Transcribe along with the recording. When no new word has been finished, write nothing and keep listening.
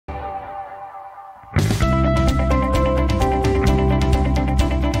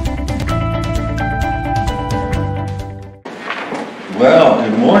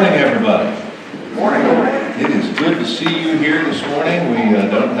morning, everybody. Morning. It is good to see you here this morning. We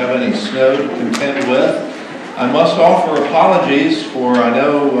don't have any snow to contend with. I must offer apologies for, I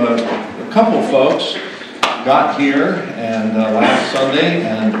know a couple folks got here and last Sunday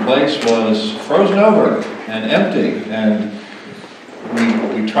and the place was frozen over and empty, and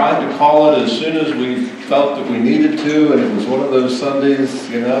we tried to call it as soon as we felt that we needed to, and it was one of those Sundays,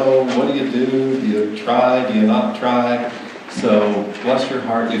 you know, what do you do? Do you try? Do you not try? So, bless your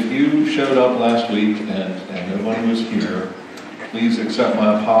heart, if you showed up last week and nobody was here, please accept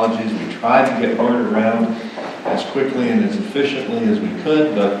my apologies. We tried to get Art around as quickly and as efficiently as we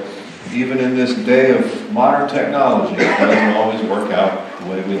could, but even in this day of modern technology, it doesn't always work out the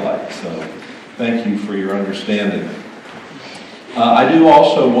way we like. So, thank you for your understanding. I do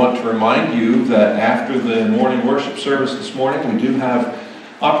also want to remind you that after the morning worship service this morning, we do have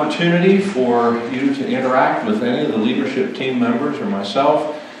opportunity for you to interact with any of the leadership team members or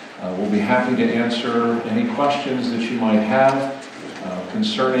myself. We'll be happy to answer any questions that you might have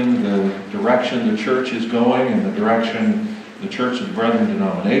concerning the direction the church is going and the direction the Church of the Brethren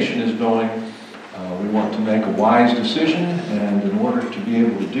denomination is going. We want to make a wise decision, and in order to be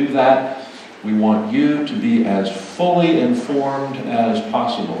able to do that, we want you to be as fully informed as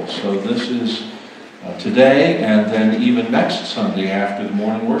possible. So this is today, and then even next Sunday after the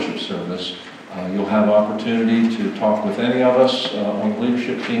morning worship service, you'll have opportunity to talk with any of us on the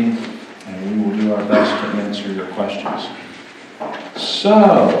leadership team, and we will do our best to answer your questions.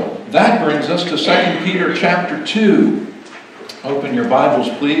 So, that brings us to 2 Peter chapter 2. Open your Bibles,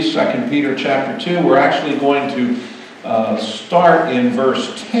 please. 2 Peter chapter 2. We're actually going to start in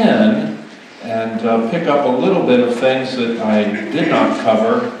verse 10 and pick up a little bit of things that I did not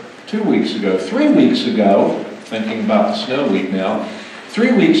cover 2 weeks ago. 3 weeks ago, thinking about the snow week now,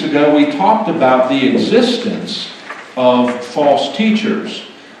 3 weeks ago we talked about the existence of false teachers.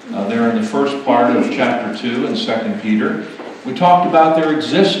 There in the first part of chapter 2 in 2 Peter, we talked about their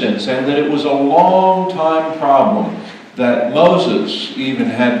existence and that it was a long time problem, that Moses even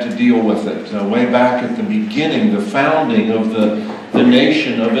had to deal with it way back at the beginning, the founding of the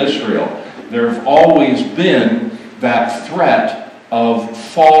nation of Israel. There have always been that threat of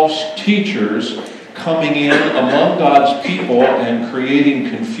false teachers coming in among God's people and creating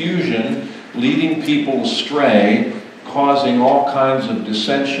confusion, leading people astray, causing all kinds of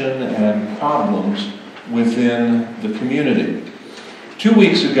dissension and problems within the community. 2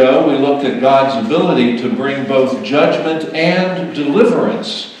 weeks ago, we looked at God's ability to bring both judgment and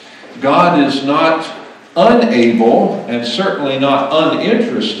deliverance. God is not unable and certainly not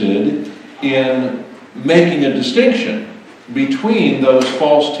uninterested in making a distinction between those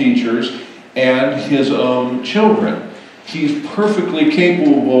false teachers and his own children. He's perfectly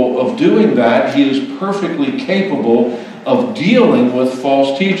capable of doing that. He is perfectly capable of dealing with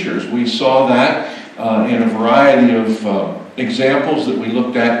false teachers. We saw that in a variety of examples that we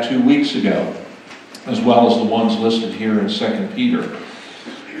looked at 2 weeks ago, as well as the ones listed here in 2 Peter.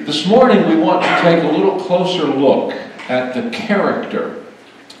 This morning we want to take a little closer look at the character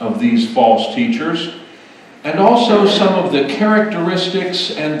of these false teachers, and also some of the characteristics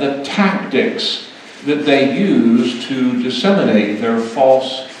and the tactics that they use to disseminate their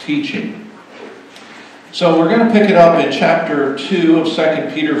false teaching. So we're going to pick it up in chapter 2 of 2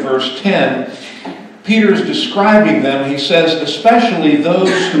 Peter verse 10. Peter's describing them. He says, especially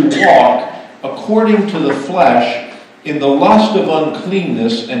those who walk according to the flesh in the lust of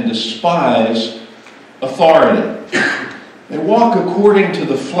uncleanness and despise authority. They walk according to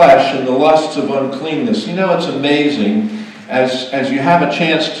the flesh in the lusts of uncleanness. You know, it's amazing as you have a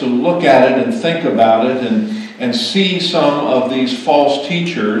chance to look at it and think about it and see some of these false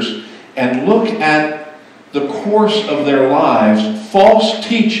teachers and look at the course of their lives. False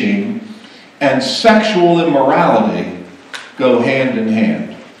teaching and sexual immorality go hand in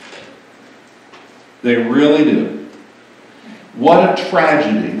hand. They really do. What a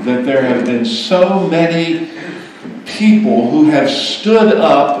tragedy that there have been so many people who have stood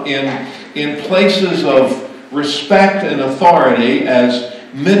up in places of respect and authority as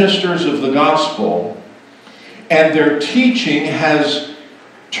ministers of the gospel, and their teaching has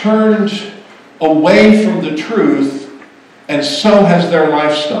turned away from the truth, and so has their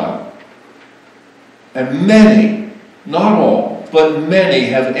lifestyle. And many, not all, but many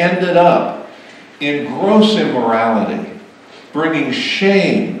have ended up in gross immorality, bringing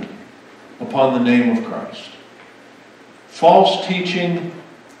shame upon the name of Christ. False teaching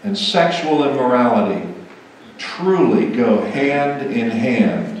and sexual immorality truly go hand in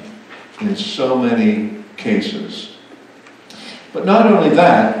hand in so many cases. But not only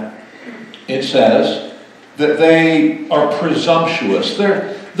that, it says that they are presumptuous.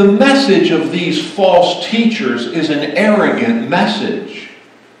 the message of these false teachers is an arrogant message.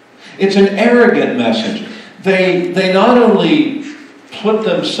 It's an arrogant message. They not only put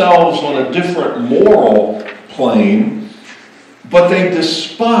themselves on a different moral plane, but they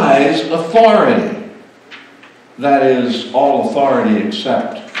despise authority. That is, all authority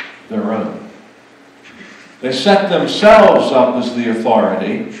except their own. They set themselves up as the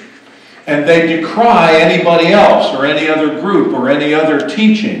authority, and they decry anybody else or any other group or any other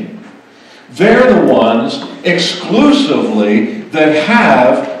teaching. They're the ones exclusively that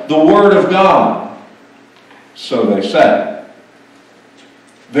have the Word of God. So they say.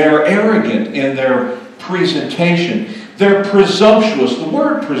 They're arrogant in their presentation. They're presumptuous. The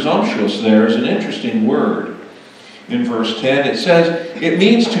word presumptuous there is an interesting word. In verse 10, it says, it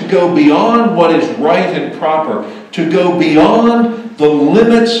means to go beyond what is right and proper, to go beyond the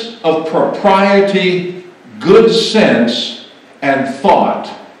limits of propriety, good sense, and thought.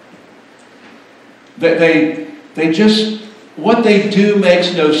 They just, what they do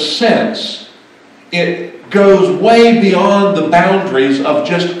makes no sense. It goes way beyond the boundaries of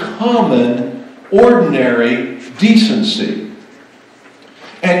just common, ordinary decency.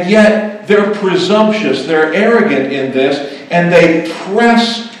 And yet, they're presumptuous, they're arrogant in this, and they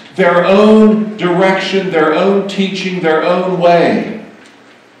press their own direction, their own teaching, their own way,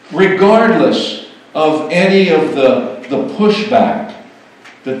 regardless of any of the pushback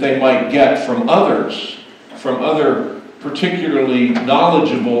that they might get from others, from other particularly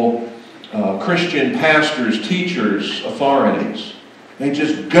knowledgeable Christian pastors, teachers, authorities. They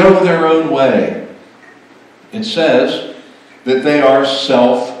just go their own way. It says that they are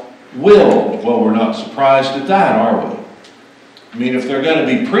self-willed. Well, we're not surprised at that, are we? I mean, if they're going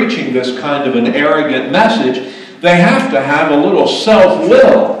to be preaching this kind of an arrogant message, they have to have a little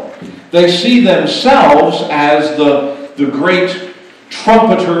self-will. They see themselves as the great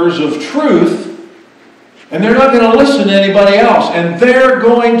trumpeters of truth, and they're not going to listen to anybody else. And they're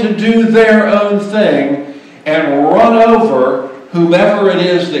going to do their own thing and run over whomever it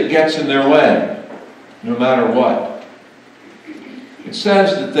is that gets in their way, no matter what. It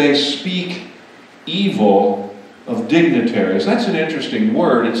says that they speak evil of dignitaries. That's an interesting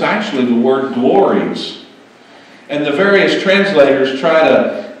word. It's actually the word glories. And the various translators try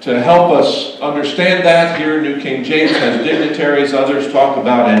to help us understand that. Here, New King James has dignitaries. Others talk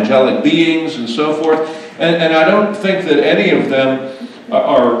about angelic beings and so forth. And I don't think that any of them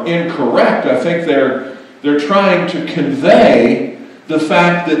are incorrect. I think they're trying to convey the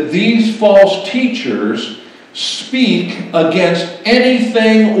fact that these false teachers speak against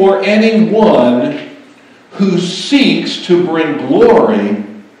anything or anyone who seeks to bring glory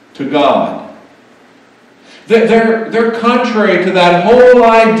to God. They're contrary to that whole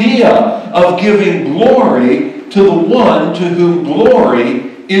idea of giving glory to the one to whom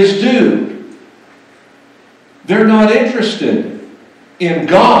glory is due. They're not interested in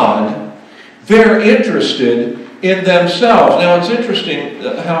God. They're interested in themselves. Now, it's interesting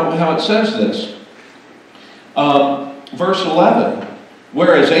how it says this. Verse 11,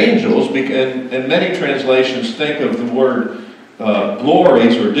 whereas angels, and many translations think of the word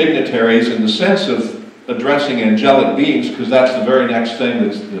glories or dignitaries in the sense of addressing angelic beings, because that's the very next thing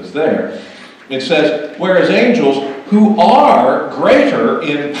that's there. It says, whereas angels, who are greater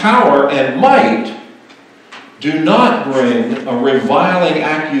in power and might, do not bring a reviling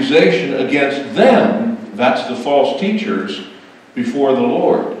accusation against them, that's the false teachers, before the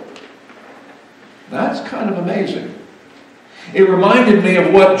Lord. That's kind of amazing. It reminded me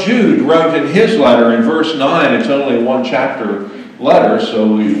of what Jude wrote in his letter in verse 9. It's only a one-chapter letter,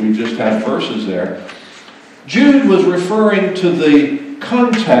 so we just have verses there. Jude was referring to the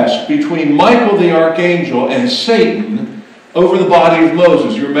contest between Michael the archangel and Satan over the body of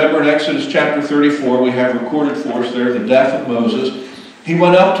Moses. You remember in Exodus chapter 34, we have recorded for us there the death of Moses. He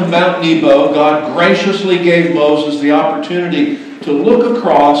went up to Mount Nebo. God graciously gave Moses the opportunity to look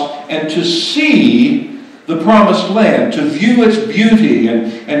across and to see the promised land, to view its beauty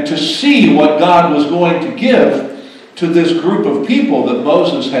and to see what God was going to give to this group of people that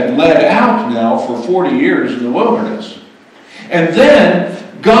Moses had led out now for 40 years in the wilderness. And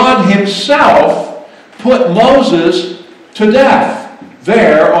then God himself put Moses to death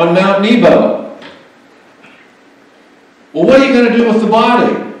there on Mount Nebo. Well, what are you going to do with the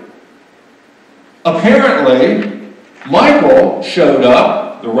body? Apparently, Michael showed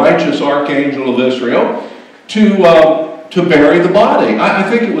up, the righteous archangel of Israel, to bury the body. I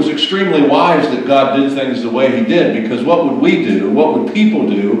think it was extremely wise that God did things the way he did, because what would we do, what would people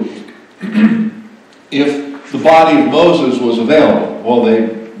do if the body of Moses was available? Well, they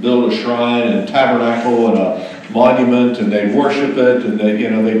build a shrine and tabernacle and monument and they'd worship it and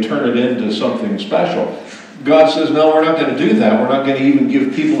they'd turn it into something special. God says, no, we're not going to do that. We're not going to even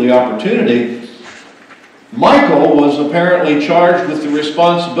give people the opportunity. Michael was apparently charged with the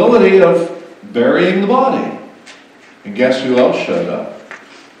responsibility of burying the body. And guess who else showed up?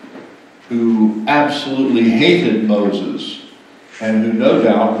 Who absolutely hated Moses and who no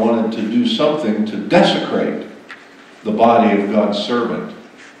doubt wanted to do something to desecrate the body of God's servant.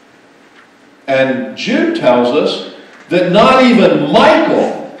 And Jude tells us that not even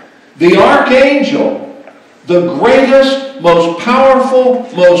Michael, the archangel, the greatest, most powerful,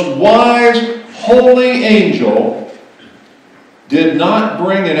 most wise, holy angel, did not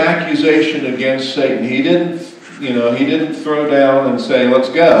bring an accusation against Satan. He didn't throw down and say, let's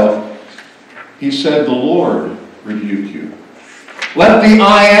go. He said, the Lord rebuke you. Let the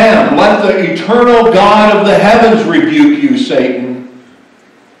I am, let the eternal God of the heavens rebuke you, Satan.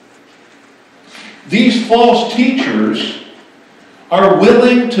 These false teachers are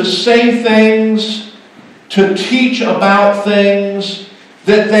willing to say things, to teach about things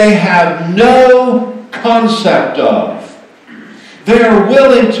that they have no concept of. They are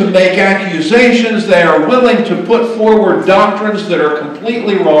willing to make accusations. They are willing to put forward doctrines that are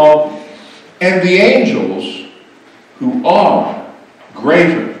completely wrong. And the angels, who are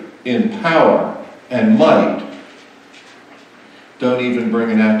greater in power and might, don't even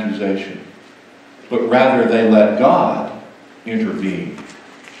bring an accusation. But rather they let God intervene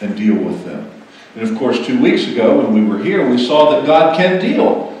and deal with them. And of course, 2 weeks ago when we were here, we saw that God can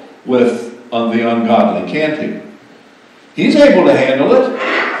deal with the ungodly, can't He? He's able to handle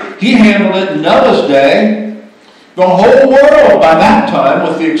it. He handled it in Noah's day. The whole world by that time,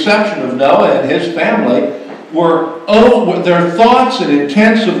 with the exception of Noah and his family, their thoughts and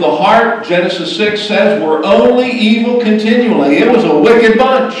intents of the heart, Genesis 6 says, were only evil continually. It was a wicked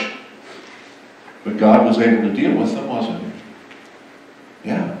bunch. But God was able to deal with them, wasn't He?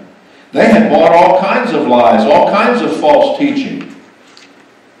 Yeah. They had bought all kinds of lies, all kinds of false teaching.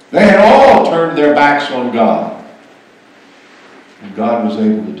 They had all turned their backs on God. And God was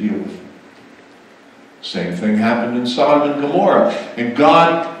able to deal with them. Same thing happened in Sodom and Gomorrah. And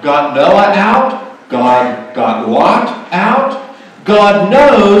God got Noah out. God got Lot out. God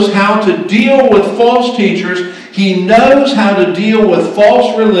knows how to deal with false teachers. He knows how to deal with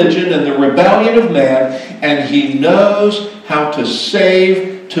false religion and the rebellion of man. And He knows how to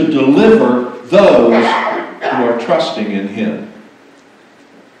save, to deliver those who are trusting in Him.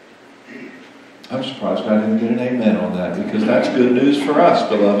 I'm surprised I didn't get an amen on that, because that's good news for us,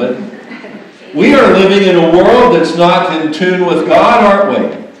 beloved. We are living in a world that's not in tune with God, aren't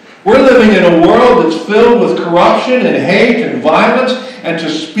we? We're living in a world that's filled with corruption and hate and violence, and to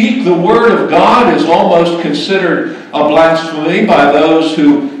speak the Word of God is almost considered a blasphemy by those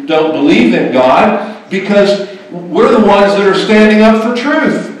who don't believe in God, because we're the ones that are standing up for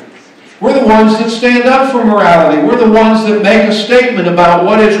truth. We're the ones that stand up for morality. We're the ones that make a statement about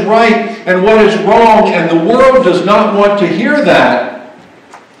what is right and what is wrong, and the world does not want to hear that.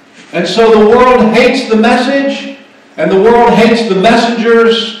 And so the world hates the message, and the world hates the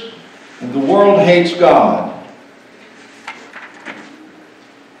messengers, and the world hates God.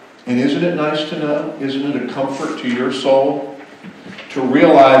 And isn't it nice to know? Isn't it a comfort to your soul to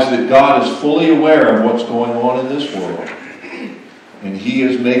realize that God is fully aware of what's going on in this world? And He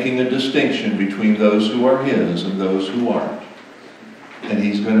is making a distinction between those who are His and those who aren't. And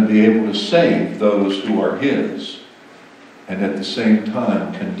He's going to be able to save those who are His, and at the same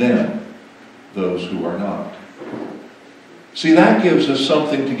time condemn those who are not. See, that gives us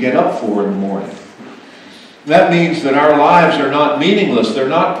something to get up for in the morning. That means that our lives are not meaningless, they're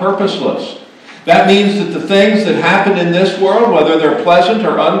not purposeless. That means that the things that happen in this world, whether they're pleasant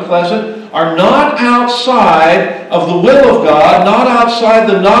or unpleasant, are not outside of the will of God, not outside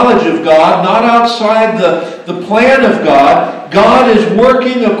the knowledge of God, not outside the plan of God. God is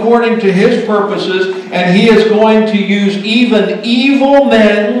working according to His purposes, and He is going to use even evil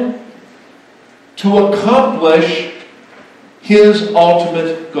men to accomplish His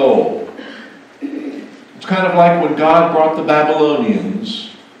ultimate goal. It's kind of like when God brought the Babylonians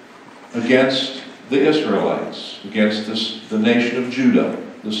against the Israelites, against the nation of Judah,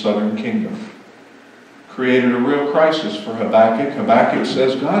 the southern kingdom. Created a real crisis for Habakkuk. Habakkuk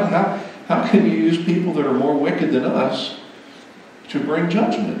says, God, how can you use people that are more wicked than us to bring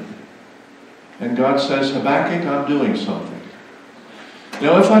judgment? And God says, Habakkuk, I'm doing something.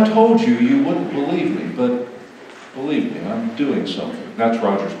 Now, if I told you, you wouldn't believe me, but believe me, I'm doing something. That's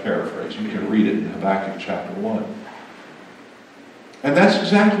Roger's paraphrase. You can read it in Habakkuk chapter 1. And that's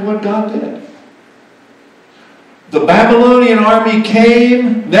exactly what God did. The Babylonian army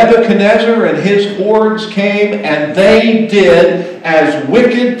came, Nebuchadnezzar and his hordes came, and they did as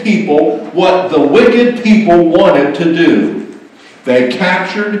wicked people what the wicked people wanted to do. They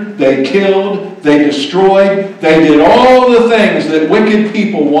captured, they killed, they destroyed, they did all the things that wicked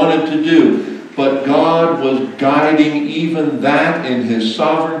people wanted to do. But God was guiding even that in His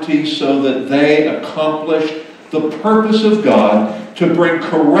sovereignty so that they accomplished the purpose of God to bring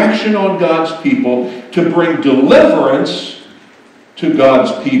correction on God's people, to bring deliverance to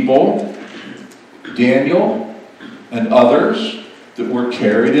God's people. Daniel and others that were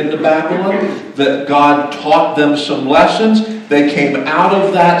carried into Babylon, that God taught them some lessons. They came out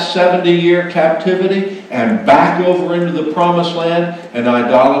of that 70-year captivity and back over into the promised land, and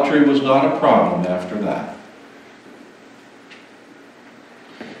idolatry was not a problem after that.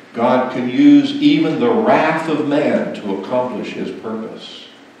 God can use even the wrath of man to accomplish His purpose.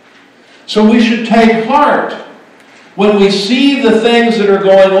 So we should take heart when we see the things that are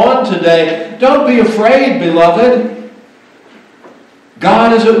going on today. Don't be afraid, beloved.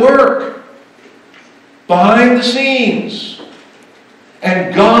 God is at work behind the scenes.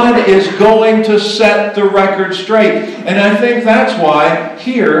 And God is going to set the record straight. And I think that's why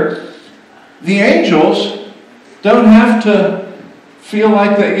here the angels don't have to feel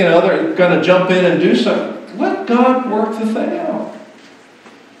like that, they're going to jump in and do something. Let God work the thing out.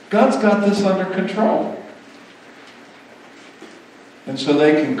 God's got this under control. And so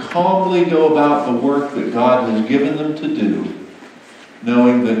they can calmly go about the work that God has given them to do,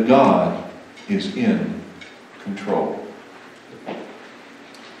 knowing that God is in control.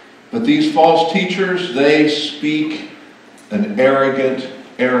 But these false teachers, they speak an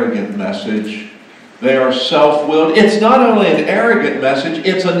arrogant message. They are self-willed. It's not only an arrogant message,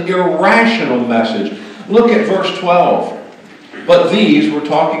 it's an irrational message. Look at verse 12. But these, we're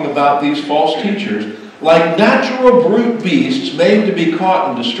talking about these false teachers, like natural brute beasts made to be caught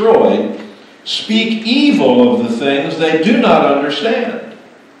and destroyed, speak evil of the things they do not understand.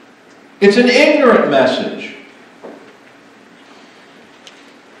 It's an ignorant message.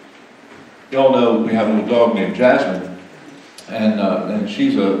 You all know we have a little dog named Jasmine. And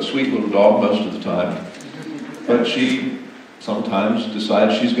she's a sweet little dog most of the time. But she sometimes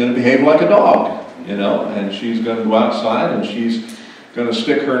decides she's going to behave like a dog, and she's going to go outside and she's going to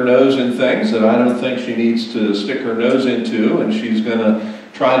stick her nose in things that I don't think she needs to stick her nose into, and she's going to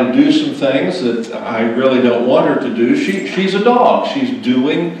try to do some things that I really don't want her to do. She's a dog. She's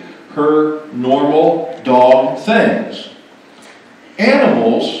doing her normal dog things.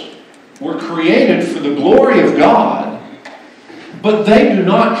 Animals were created for the glory of God, but they do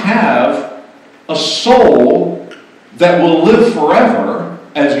not have a soul that will live forever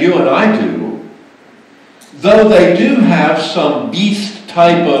as you and I do, though they do have some beast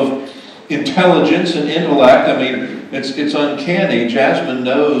type of intelligence and intellect. I mean, it's uncanny. Jasmine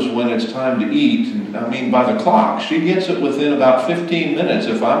knows when it's time to eat. And, by the clock. She gets it within about 15 minutes.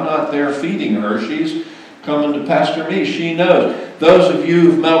 If I'm not there feeding her, she's coming to pester me. She knows. Those of you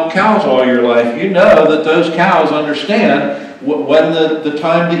who've milked cows all your life, you know that those cows understand when the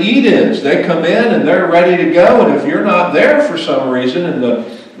time to eat is. They come in and they're ready to go, and if you're not there for some reason and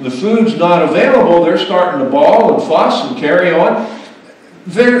the food's not available, they're starting to bawl and fuss and carry on.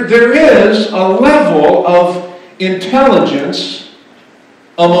 There is a level of intelligence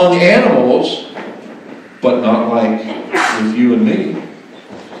among animals, but not like with you and me.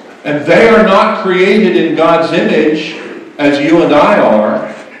 And they are not created in God's image as you and I are.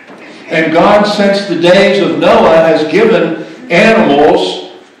 And God, since the days of Noah, has given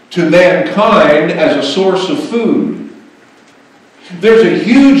animals to mankind as a source of food. There's a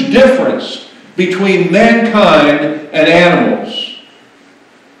huge difference between mankind and animals.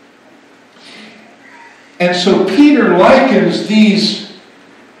 And so Peter likens these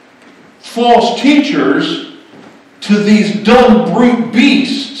false teachers to these dumb brute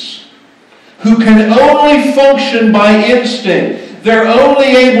beasts who can only function by instinct. They're only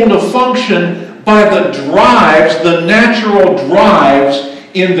able to function by the drives, the natural drives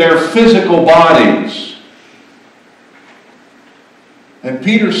in their physical bodies. And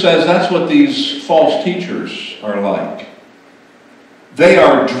Peter says that's what these false teachers are like. They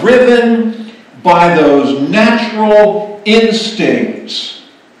are driven by those natural instincts,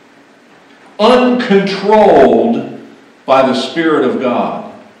 uncontrolled by the Spirit of God.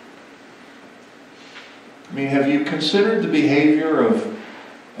 Have you considered the behavior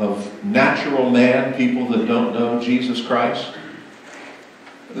of natural man, people that don't know Jesus Christ?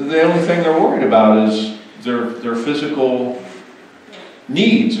 The only thing they're worried about is their physical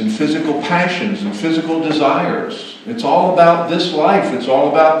needs and physical passions and physical desires. It's all about this life. It's all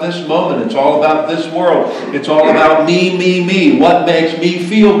about this moment. It's all about this world. It's all about me, me, me. What makes me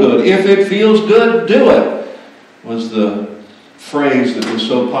feel good? If it feels good, do it, was the phrase that was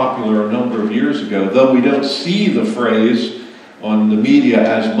so popular a number of years ago. Though we don't see the phrase on the media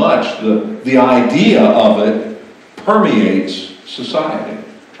as much, the idea of it permeates society.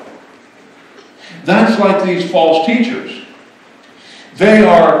 That's like these false teachers. They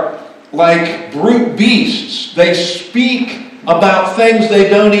are like brute beasts. They speak about things they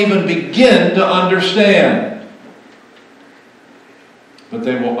don't even begin to understand. But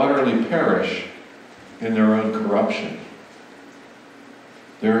they will utterly perish in their own corruption.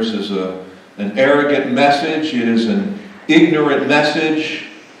 Theirs is an arrogant message. It is an ignorant message,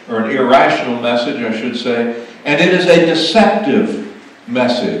 or an irrational message, I should say. And it is a deceptive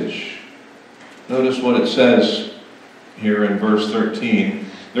message. Notice what it says here in verse 13.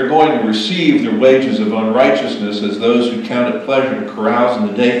 They're going to receive their wages of unrighteousness as those who count it pleasure to carouse in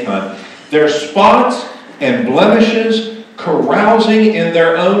the daytime. Their spots and blemishes, carousing in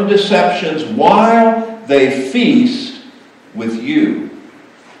their own deceptions while they feast with you.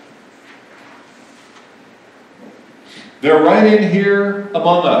 They're right in here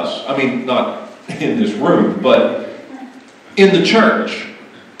among us. I mean, not in this room, but in the church.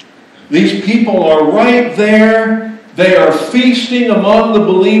 These people are right there. They are feasting among the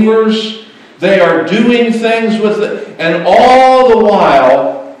believers. They are doing things with it. And all the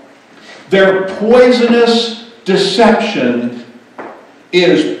while, their poisonous deception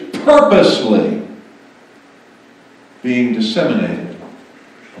is purposely being disseminated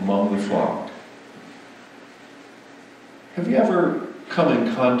among the flock. Have you ever come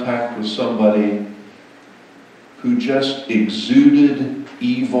in contact with somebody who just exuded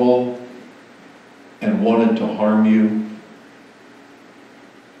evil and wanted to harm you?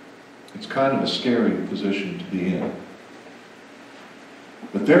 It's kind of a scary position to be in.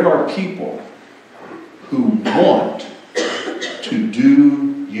 But there are people who want to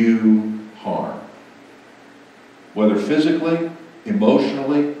do you harm. Whether physically,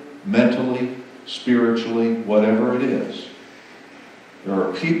 emotionally, mentally, spiritually, whatever it is. There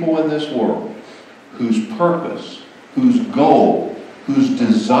are people in this world whose purpose, whose goal, whose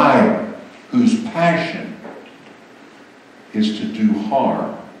desire, whose passion is to do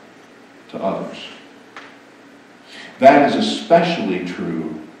harm to others. That is especially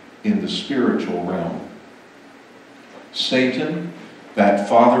true in the spiritual realm. Satan, that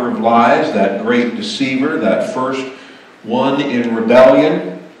father of lies, that great deceiver, that first one in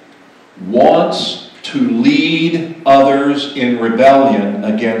rebellion, wants to lead others in rebellion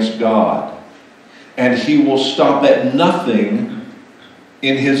against God. And he will stop at nothing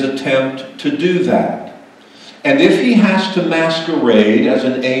in his attempt to do that. And if he has to masquerade as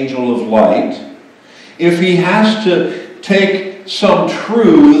an angel of light, if he has to take some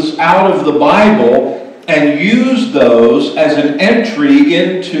truths out of the Bible and use those as an entry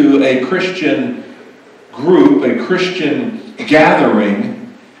into a Christian group, a Christian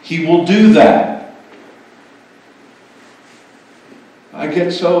gathering, he will do that. I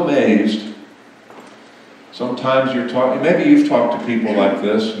get so amazed. Sometimes you're talking, maybe you've talked to people like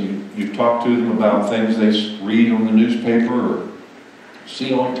this. You've talked to them about things they read on the newspaper or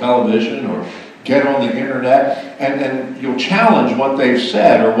see on television or get on the internet, and you'll challenge what they've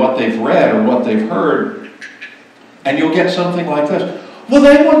said or what they've read or what they've heard, and you'll get something like this. Well,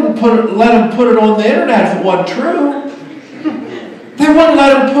 they wouldn't let them put it on the internet if it wasn't true. They wouldn't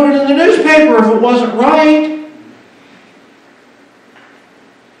let them put it in the newspaper if it wasn't right.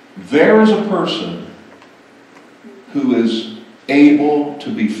 There is a person who is able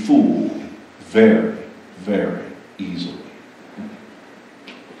to be fooled very, very easily.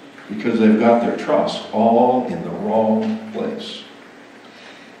 Because they've got their trust all in the wrong place.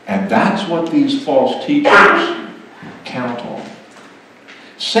 And that's what these false teachers count on.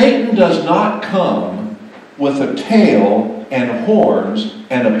 Satan does not come with a tail and horns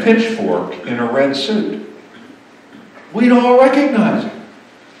and a pitchfork in a red suit. We'd all recognize it.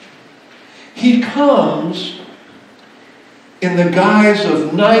 He comes in the guise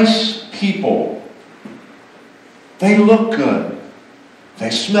of nice people. They look good. They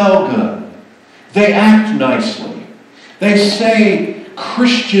smell good. They act nicely. They say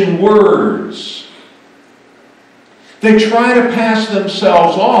Christian words. They try to pass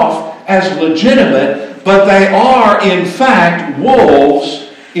themselves off as legitimate, but they are, in fact,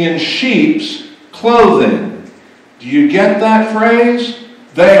 wolves in sheep's clothing. Do you get that phrase?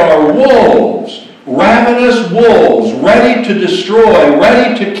 They are wolves, ravenous wolves, ready to destroy,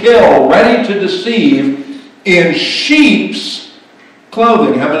 ready to kill, ready to deceive, in sheep's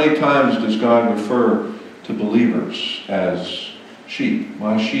Clothing. How many times does God refer to believers as sheep?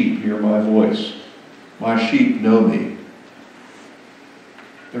 My sheep hear my voice. My sheep know me.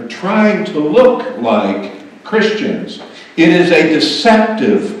 They're trying to look like Christians. It is a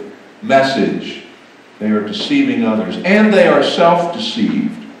deceptive message. They are deceiving others, and they are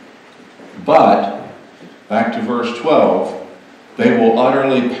self-deceived. But, back to verse 12, they will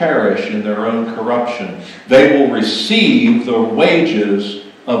utterly perish in their own corruption. They will receive the wages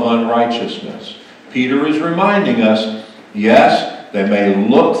of unrighteousness. Peter is reminding us, yes, they may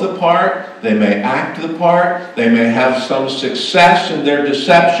look the part, they may act the part, they may have some success in their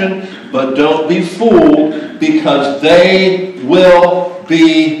deception, but don't be fooled, because they will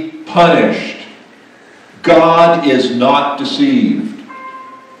be punished. God is not deceived,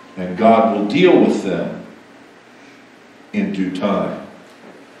 and God will deal with them in due time.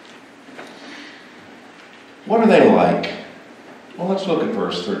 What are they like? Well, let's look at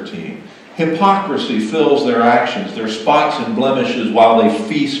verse 13. Hypocrisy fills their actions, their spots and blemishes while they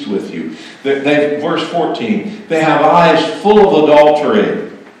feast with you. Verse 14, they have eyes full of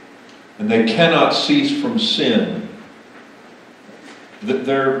adultery, and they cannot cease from sin.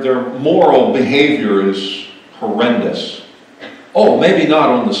 Their moral behavior is horrendous. Oh, maybe not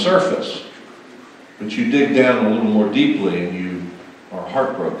on the surface, but you dig down a little more deeply and you are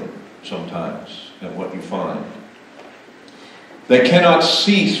heartbroken sometimes at what you find. They cannot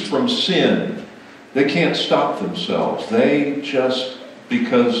cease from sin. They can't stop themselves. They just,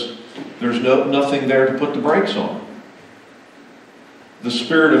 because there's nothing there to put the brakes on. The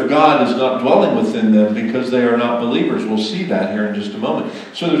Spirit of God is not dwelling within them because they are not believers. We'll see that here in just a moment.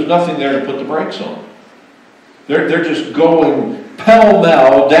 So there's nothing there to put the brakes on. They're just going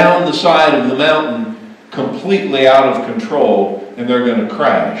pell-mell down the side of the mountain, completely out of control, and they're going to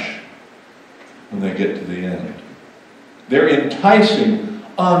crash when they get to the end. They're enticing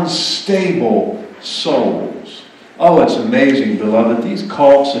unstable souls. Oh, it's amazing, beloved. These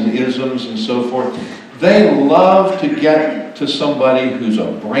cults and isms and so forth, they love to get to somebody who's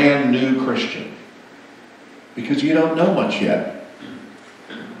a brand new Christian, because you don't know much yet.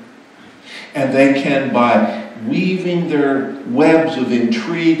 And they can, by weaving their webs of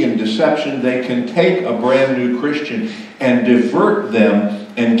intrigue and deception, they can take a brand new Christian and divert them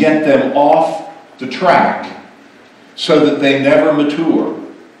and get them off the track so that they never mature.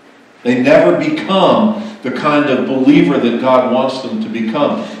 They never become the kind of believer that God wants them to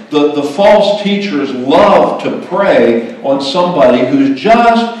become. The false teachers love to prey on somebody who's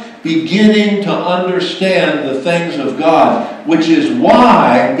just beginning to understand the things of God, which is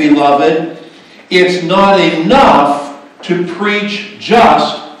why, beloved, it's not enough to preach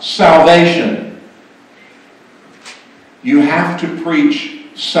just salvation. You have to preach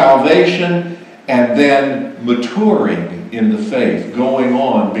salvation and then maturing in the faith, going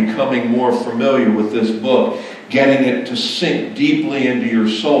on, becoming more familiar with this book, getting it to sink deeply into your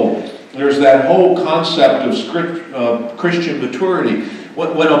soul. There's that whole concept of Christian maturity.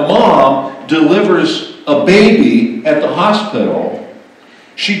 When a mom delivers a baby at the hospital,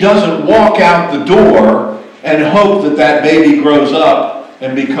 she doesn't walk out the door and hope that that baby grows up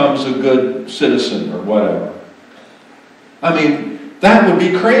and becomes a good citizen or whatever. I mean, that would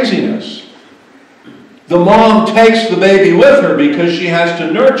be craziness. The mom takes the baby with her because she has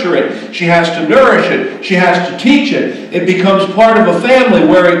to nurture it, she has to nourish it, she has to teach it. It becomes part of a family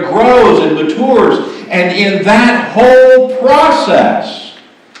where it grows and matures, and in that whole process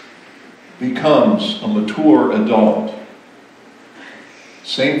becomes a mature adult.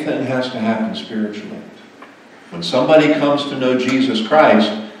 Same thing has to happen spiritually. When somebody comes to know Jesus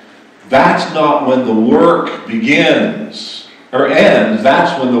Christ, that's not when the work begins or ends.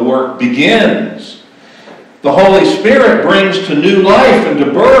 That's when the work begins. The Holy Spirit brings to new life and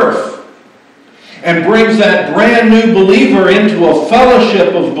to birth, and brings that brand new believer into a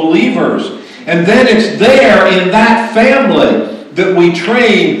fellowship of believers. And then it's there in that family that we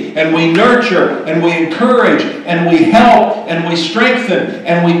train and we nurture and we encourage and we help and we strengthen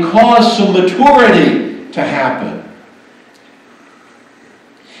and we cause some maturity to happen.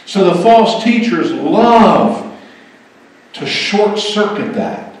 So the false teachers love to short-circuit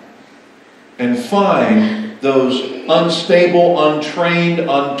that and find those unstable, untrained,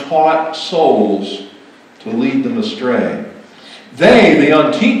 untaught souls to lead them astray. They,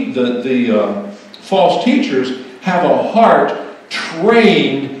 the false teachers, have a heart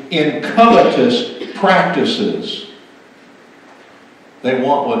trained in covetous practices. They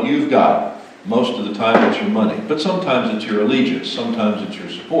want what you've got. Most of the time it's your money. But sometimes it's your allegiance. Sometimes it's your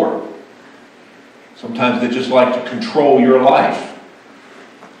support. Sometimes they just like to control your life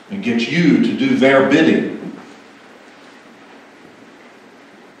and get you to do their bidding.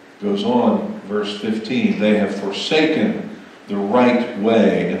 Goes on, verse 15, they have forsaken the right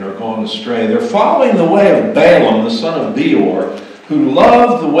way and are gone astray. They're following the way of Balaam, the son of Beor, who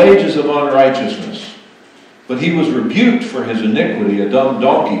loved the wages of unrighteousness. But he was rebuked for his iniquity. A dumb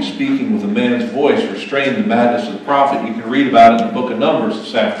donkey speaking with a man's voice restrained the madness of the prophet. You can read about it in the book of Numbers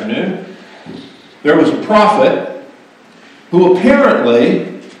this afternoon. There was a prophet who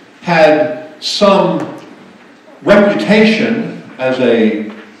apparently had some reputation as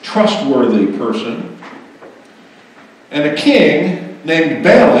a trustworthy person. And a king named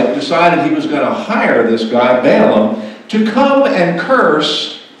Balak decided he was going to hire this guy, Balaam, to come and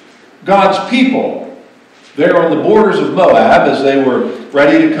curse God's people there on the borders of Moab as they were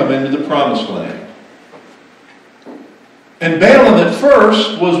ready to come into the promised land. And Balaam at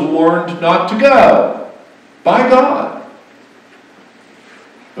first was warned not to go by God.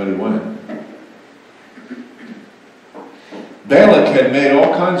 But he went. Balak had made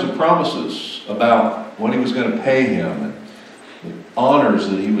all kinds of promises about what he was going to pay him and the honors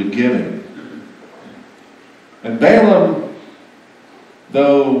that he would give him. And Balaam,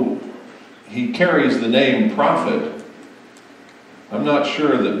 though he carries the name prophet, I'm not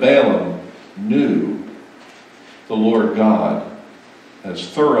sure that Balaam knew the Lord God as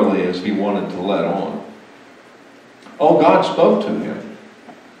thoroughly as he wanted to let on. Oh, God spoke to him.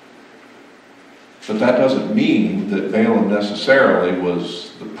 But that doesn't mean that Balaam necessarily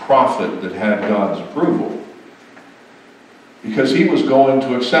was the prophet that had God's approval. Because he was going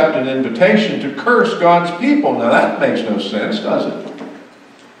to accept an invitation to curse God's people. Now that makes no sense, does it?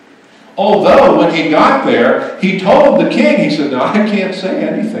 Although when he got there, he told the king, he said, "No, I can't say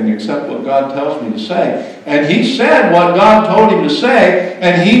anything except what God tells me to say." And he said what God told him to say,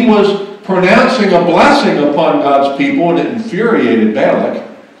 and he was pronouncing a blessing upon God's people, and it infuriated Balak.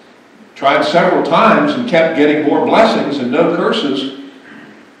 Tried several times and kept getting more blessings and no curses.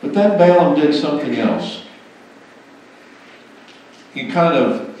 But then Balaam did something else. He kind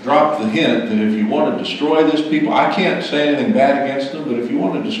of dropped the hint that if you want to destroy this people, I can't say anything bad against them, but if you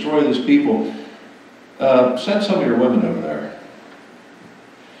want to destroy this people, send some of your women over there.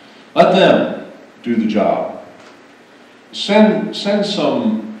 Let them do the job. Send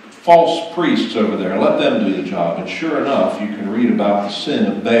some false priests over there. Let them do the job. And sure enough, you can read about the sin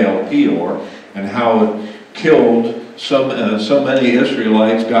of Baal Peor and how it killed so many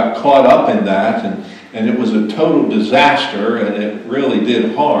Israelites, got caught up in that, and it was a total disaster, and it really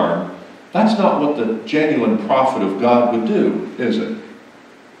did harm. That's not what the genuine prophet of God would do, is it?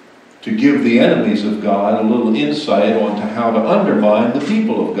 To give the enemies of God a little insight onto how to undermine the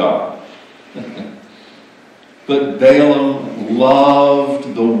people of God. But Balaam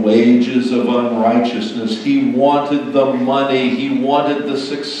loved the wages of unrighteousness. He wanted the money. He wanted the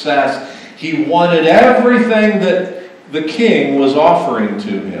success. He wanted everything that the king was offering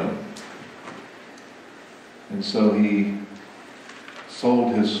to him. And so he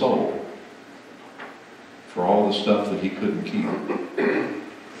sold his soul for all the stuff that he couldn't keep.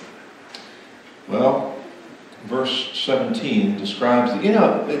 Well, verse 17 describes,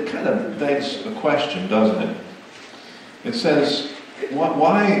 it kind of begs a question, doesn't it? It says,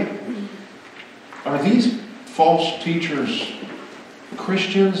 why are these false teachers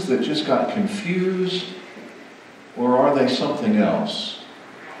Christians that just got confused, or are they something else?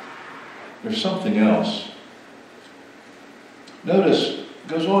 There's something else. Notice, it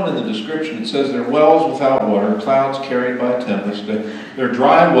goes on in the description, it says they're wells without water, clouds carried by tempest. They're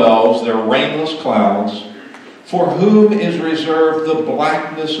dry wells, they're rainless clouds, for whom is reserved the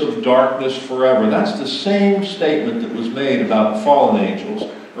blackness of darkness forever. That's the same statement that was made about the fallen angels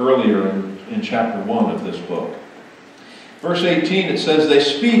earlier in chapter 1 of this book. Verse 18, it says, they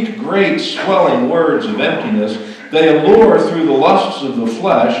speak great swelling words of emptiness. They allure through the lusts of the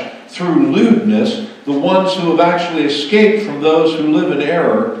flesh, through lewdness, the ones who have actually escaped from those who live in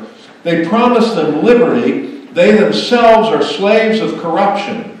error. They promise them liberty. They themselves are slaves of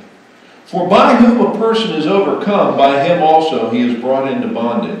corruption. For by whom a person is overcome, by him also he is brought into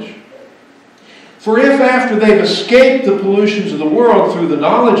bondage. For if after they've escaped the pollutions of the world through the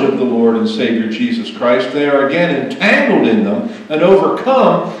knowledge of the Lord and Savior Jesus Christ, they are again entangled in them and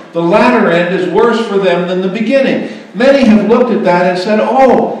overcome, the latter end is worse for them than the beginning. Many have looked at that and said,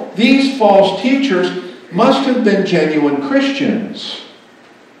 oh, these false teachers must have been genuine Christians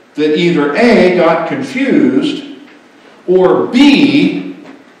that either A, got confused, or B,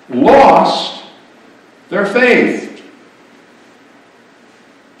 lost their faith.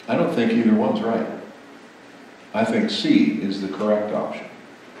 I don't think either one's right. I think C is the correct option.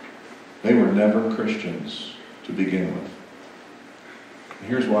 They were never Christians to begin with.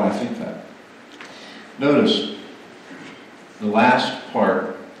 Here's why I think that. Notice the last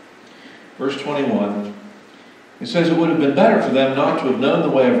part Verse 21. It says, it would have been better for them not to have known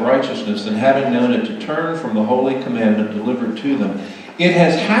the way of righteousness than having known it to turn from the holy commandment delivered to them. It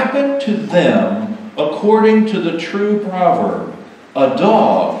has happened to them according to the true proverb, a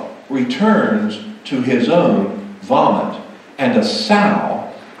dog returns to his own vomit, and a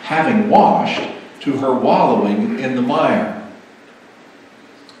sow, having washed, to her wallowing in the mire.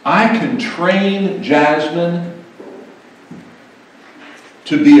 I can train Jasmine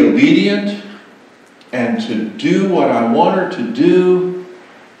to be obedient and to do what I want her to do,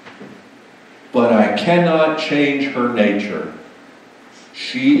 but I cannot change her nature.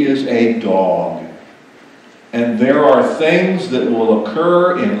 She is a dog. And there are things that will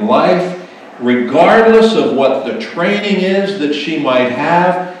occur in life, regardless of what the training is that she might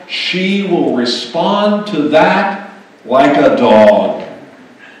have, she will respond to that like a dog.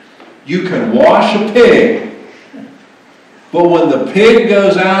 You can wash a pig, but when the pig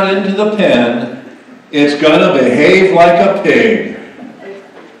goes out into the pen, it's going to behave like a pig.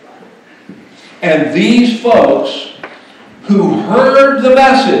 And these folks who heard the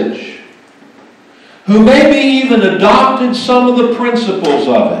message, who maybe even adopted some of the principles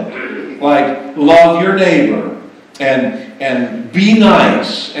of it, like love your neighbor, and be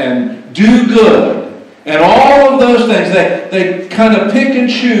nice, and do good, and all of those things, they kind of pick and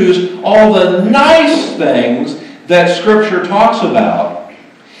choose all the nice things that Scripture talks about.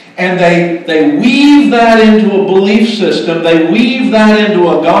 And they weave that into a belief system, they weave that into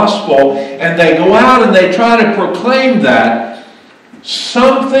a gospel, and they go out and they try to proclaim that.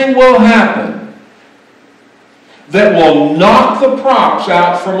 Something will happen that will knock the props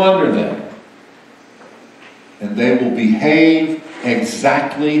out from under them. And they will behave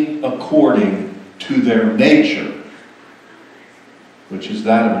exactly according to their nature, which is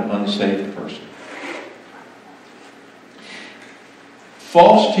that of an unsaved person.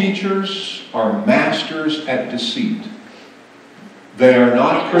 False teachers are masters at deceit. They are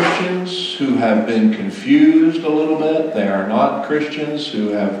not Christians who have been confused a little bit. They are not Christians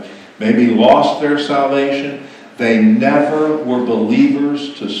who have maybe lost their salvation. They never were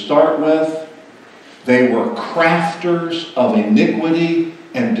believers to start with. They were crafters of iniquity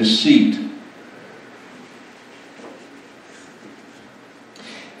and deceit.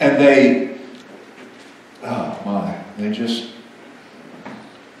 And they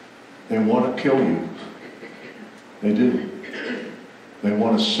want to kill you. They do. They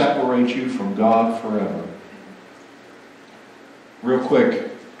want to separate you from God forever. Real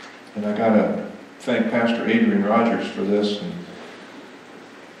quick, and I got to thank Pastor Adrian Rogers for this. And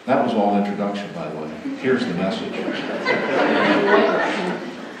that was all introduction, by the way. Here's the message.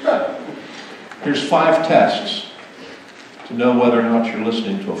 Here's 5 tests to know whether or not you're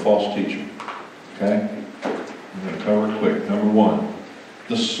listening to a false teacher. Okay? I'm going to cover it quick. Number 1,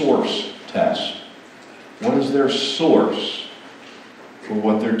 the source test. What is their source for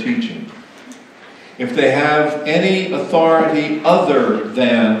what they're teaching? If they have any authority other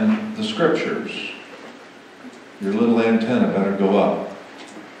than the Scriptures, your little antenna better go up.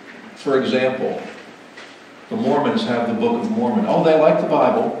 For example, the Mormons have the Book of Mormon. Oh, they like the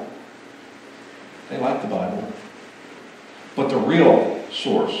Bible. They like the Bible. But the real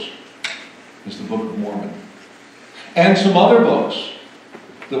source is the Book of Mormon. And some other books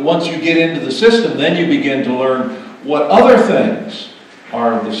that once you get into the system, then you begin to learn what other things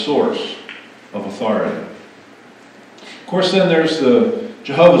are the source of authority. Of course, then there's the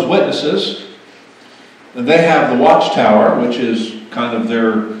Jehovah's Witnesses. And they have the Watchtower, which is kind of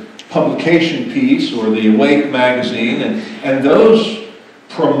their publication piece, or the Awake magazine. And those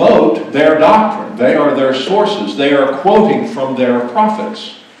promote their doctrine. They are their sources. They are quoting from their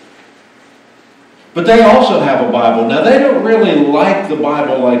prophets. But they also have a Bible. Now, they don't really like the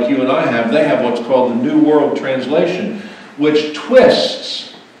Bible like you and I have. They have what's called the New World Translation, which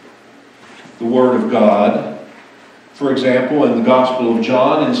twists the Word of God. For example, in the Gospel of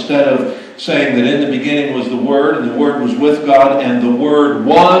John, instead of saying that in the beginning was the Word, and the Word was with God, and the Word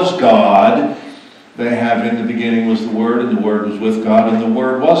was God, they have in the beginning was the Word, and the Word was with God, and the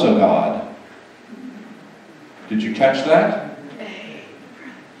Word was a God. Did you catch that?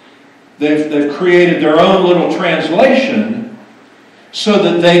 They've created their own little translation so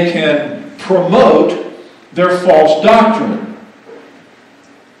that they can promote their false doctrine.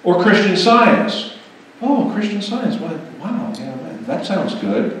 Or Christian Science. Oh, Christian Science. Wow, yeah, that sounds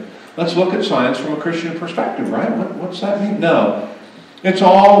good. Let's look at science from a Christian perspective, right? What's that mean? No. It's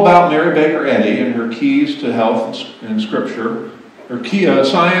all about Mary Baker Eddy and her keys to health and Scripture. Or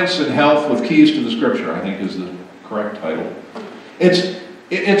Science and Health with Keys to the Scripture, I think is the correct title.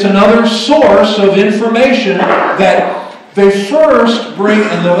 It's another source of information that They first bring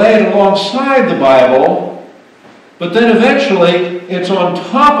and they lay it alongside the Bible, but then eventually it's on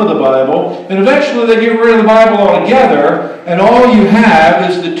top of the Bible, and eventually they get rid of the Bible altogether, and all you have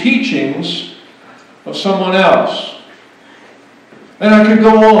is the teachings of someone else. And I could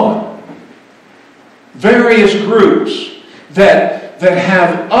go on. Various groups that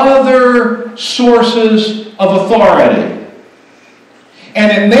have other sources of authority.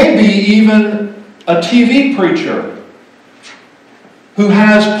 And it may be even a TV preacher who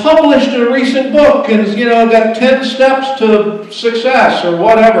has published a recent book and has, got 10 steps to success or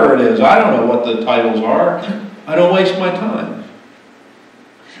whatever it is. I don't know what the titles are. I don't waste my time.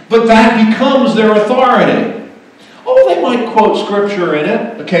 But that becomes their authority. Oh, they might quote scripture in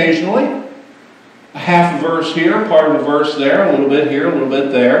it occasionally. A half a verse here, part of a verse there, a little bit here, a little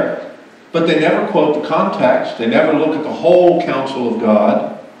bit there. But they never quote the context. They never look at the whole counsel of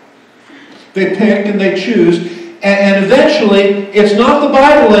God. They pick and they choose. And eventually, it's not the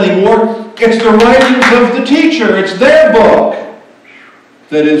Bible anymore. It's the writings of the teacher. It's their book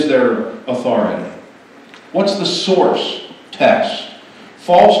that is their authority. What's the source test?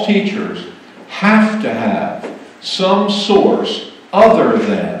 False teachers have to have some source other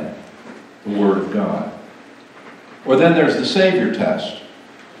than the Word of God. Or then there's the Savior test.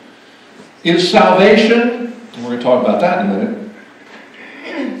 Is salvation, and we're going to talk about that in a minute,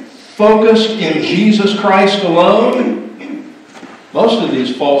 focused in Jesus Christ alone? Most of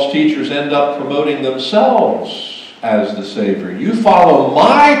these false teachers end up promoting themselves as the Savior. You follow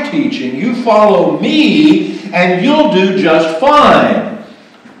my teaching, you follow me, and you'll do just fine.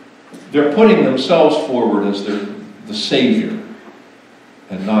 They're putting themselves forward as the Savior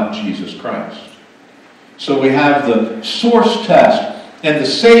and not Jesus Christ. So we have the source test and the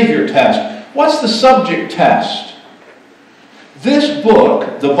Savior test. What's the subject test? This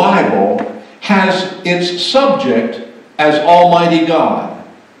book, the Bible, has its subject as Almighty God.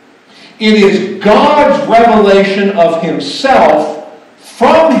 It is God's revelation of Himself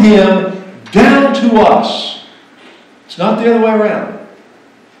from Him down to us. It's not the other way around.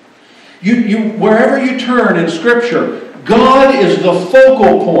 Wherever you turn in Scripture, God is the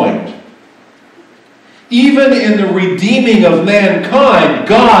focal point. Even in the redeeming of mankind,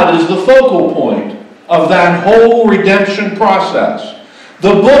 God is the focal point of that whole redemption process.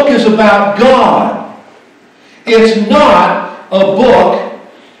 The book is about God. It's not a book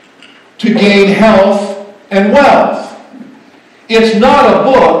to gain health and wealth. It's not a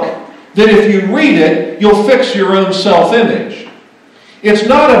book that if you read it, you'll fix your own self-image. It's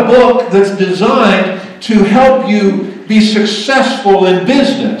not a book that's designed to help you be successful in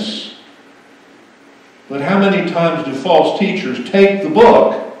business. But how many times do false teachers take the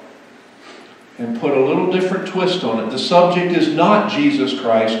book and put a little different twist on it? The subject is not Jesus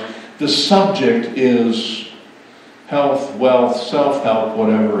Christ. The subject is health, wealth, self-help,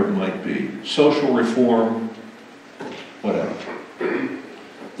 whatever it might be. Social reform, whatever.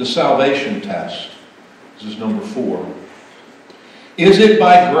 The salvation test. This is number 4. Is it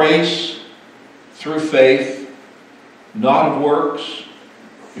by grace, through faith, not of works?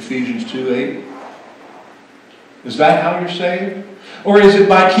 Ephesians 2:8. Is that how you're saved? Or is it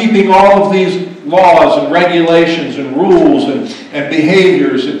by keeping all of these laws and regulations and rules and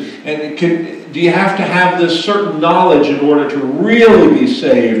behaviors? Do you have to have this certain knowledge in order to really be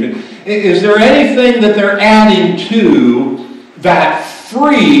saved? Is there anything that they're adding to that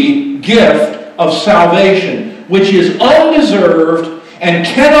free gift of salvation, which is undeserved and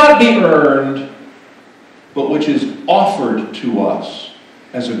cannot be earned, but which is offered to us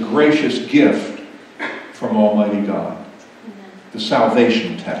as a gracious gift from Almighty God? The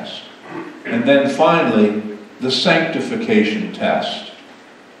salvation test. And then finally, the sanctification test.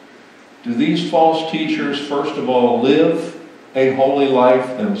 Do these false teachers, first of all, live a holy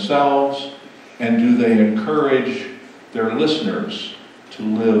life themselves? And do they encourage their listeners to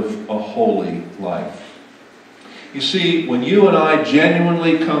live a holy life? You see, when you and I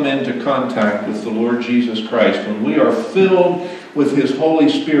genuinely come into contact with the Lord Jesus Christ, when we are filled with His Holy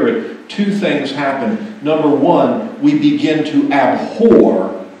Spirit, 2 things happen. Number 1, we begin to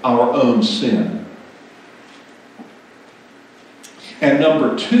abhor our own sin. And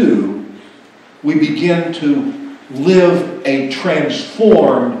number 2, we begin to live a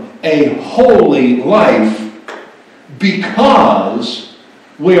transformed, a holy life because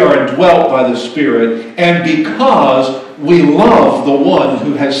we are indwelt by the Spirit and because we love the one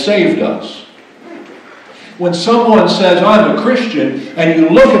who has saved us. When someone says, I'm a Christian, and you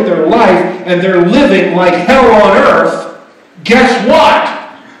look at their life and they're living like hell on earth, guess what?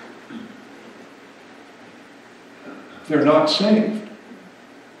 They're not saved.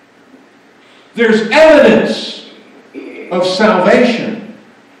 There's evidence of salvation,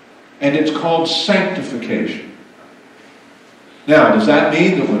 and it's called sanctification. Now, does that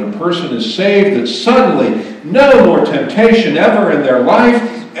mean that when a person is saved, that suddenly no more temptation ever in their life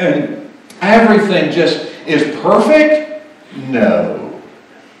and everything just is perfect? No.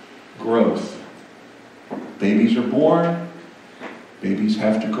 Growth. Babies are born. Babies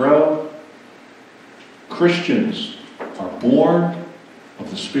have to grow. Christians are born of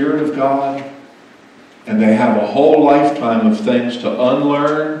the Spirit of God, and they have a whole lifetime of things to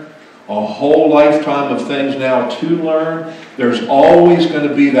unlearn, a whole lifetime of things now to learn. There's always going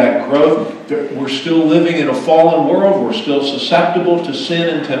to be that growth. We're still living in a fallen world. We're still susceptible to sin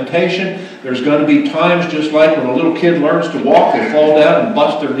and temptation. There's going to be times, just like when a little kid learns to walk, they fall down and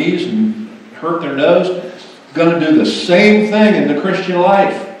bust their knees and hurt their nose. It's going to do the same thing in the Christian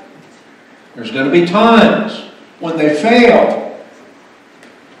life. There's going to be times when they fail.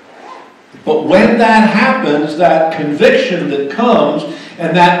 But when that happens, that conviction that comes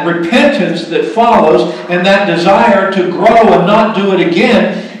and that repentance that follows and that desire to grow and not do it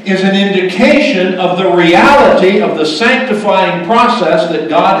again is an indication of the reality of the sanctifying process that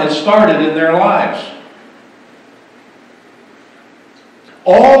God has started in their lives.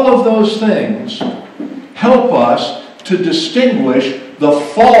 All of those things help us to distinguish the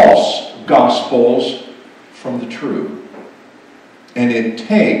false gospels from the true. And it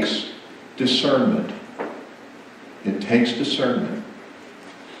takes discernment. It takes discernment.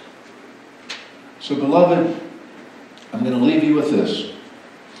 So, beloved, I'm going to leave you with this.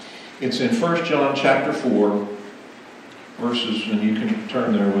 It's in 1 John chapter 4, verses, and you can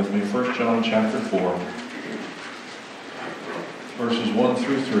turn there with me, 1 John chapter 4, verses 1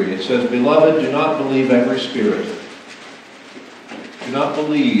 through 3. It says, "Beloved, do not believe every spirit. Do not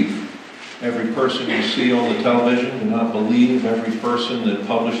believe every person you see on the television. Do not believe every person that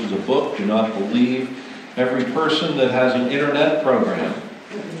publishes a book. Do not believe every person that has an internet program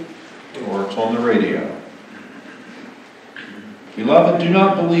or it's on the radio. Beloved, do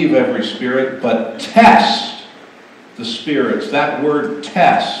not believe every spirit, but test the spirits." That word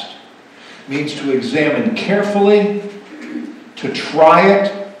test means to examine carefully, to try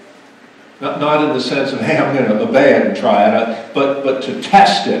it. Not in the sense of, hey, I'm going to obey it and try it, but to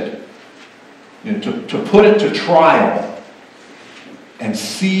test it. You know, to put it to trial and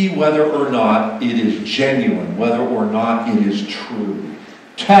see whether or not it is genuine, whether or not it is true.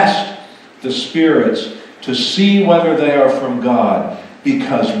 Test the spirits to see whether they are from God,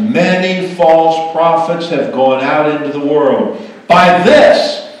 because many false prophets have gone out into the world. By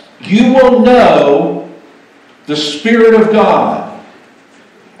this you will know the Spirit of God.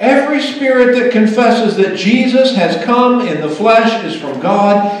 Every spirit that confesses that Jesus has come in the flesh is from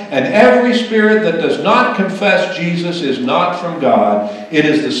God, and every spirit that does not confess Jesus is not from God. It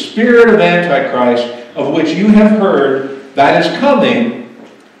is the spirit of Antichrist, of which you have heard, that is coming,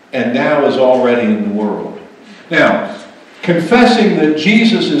 and now is already in the world. Now, confessing that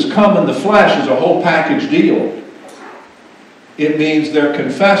Jesus has come in the flesh is a whole package deal. It means they're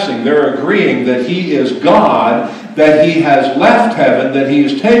confessing, they're agreeing that He is God, that He has left heaven, that He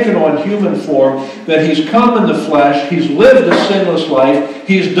has taken on human form, that He's come in the flesh, He's lived a sinless life,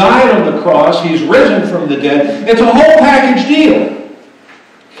 He's died on the cross, He's risen from the dead. It's a whole package deal.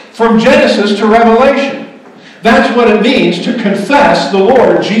 From Genesis to Revelation. That's what it means to confess the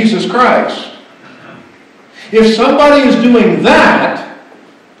Lord Jesus Christ. If somebody is doing that,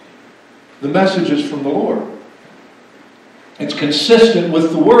 the message is from the Lord. It's consistent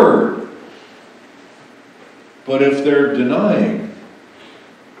with the Word. But if they're denying,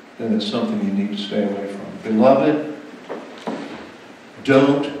 then it's something you need to stay away from. Beloved,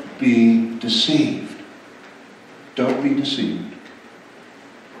 don't be deceived. Don't be deceived.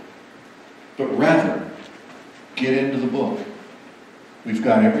 But rather, get into the book. We've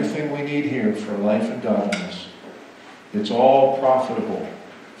got everything we need here for life and godliness. It's all profitable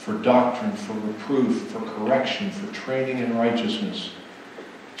for doctrine, for reproof, for correction, for training in righteousness,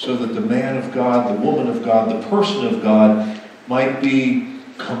 so that the man of God, the woman of God, the person of God might be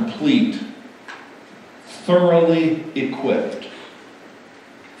complete, thoroughly equipped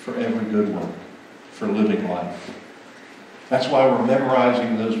for every good work, for living life. That's why we're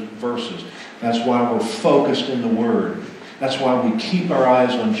memorizing those verses. That's why we're focused in the Word. That's why we keep our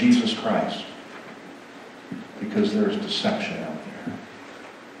eyes on Jesus Christ. Because there's deception out there.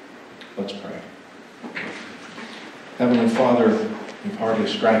 Let's pray. Heavenly Father, we've hardly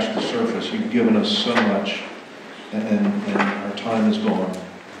scratched the surface. You've given us so much, and our time is gone.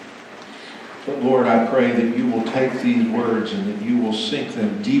 But Lord, I pray that you will take these words and that you will sink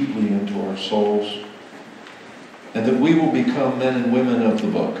them deeply into our souls, and that we will become men and women of the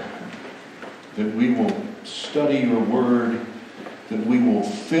book, that we will study your word, that we will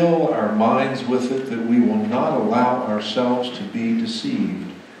fill our minds with it, that we will not allow ourselves to be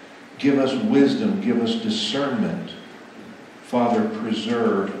deceived. Give us wisdom, give us discernment. Father,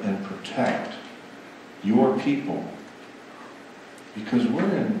 preserve and protect your people, because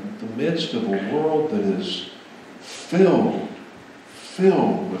we're in the midst of a world that is filled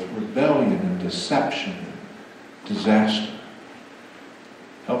with rebellion and deception and disaster.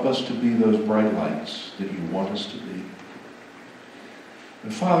 Help us to be those bright lights that you want us to be.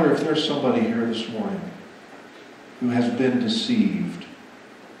 And Father, if there's somebody here this morning who has been deceived,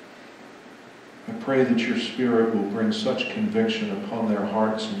 I pray that your Spirit will bring such conviction upon their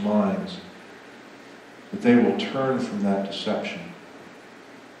hearts and minds that they will turn from that deception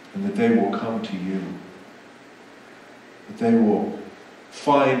and that they will come to you. That they will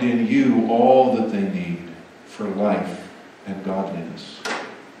find in you all that they need for life and godliness.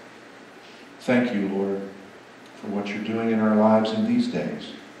 Thank you, Lord, for what you're doing in our lives in these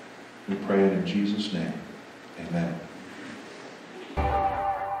days. We pray it in Jesus' name. Amen.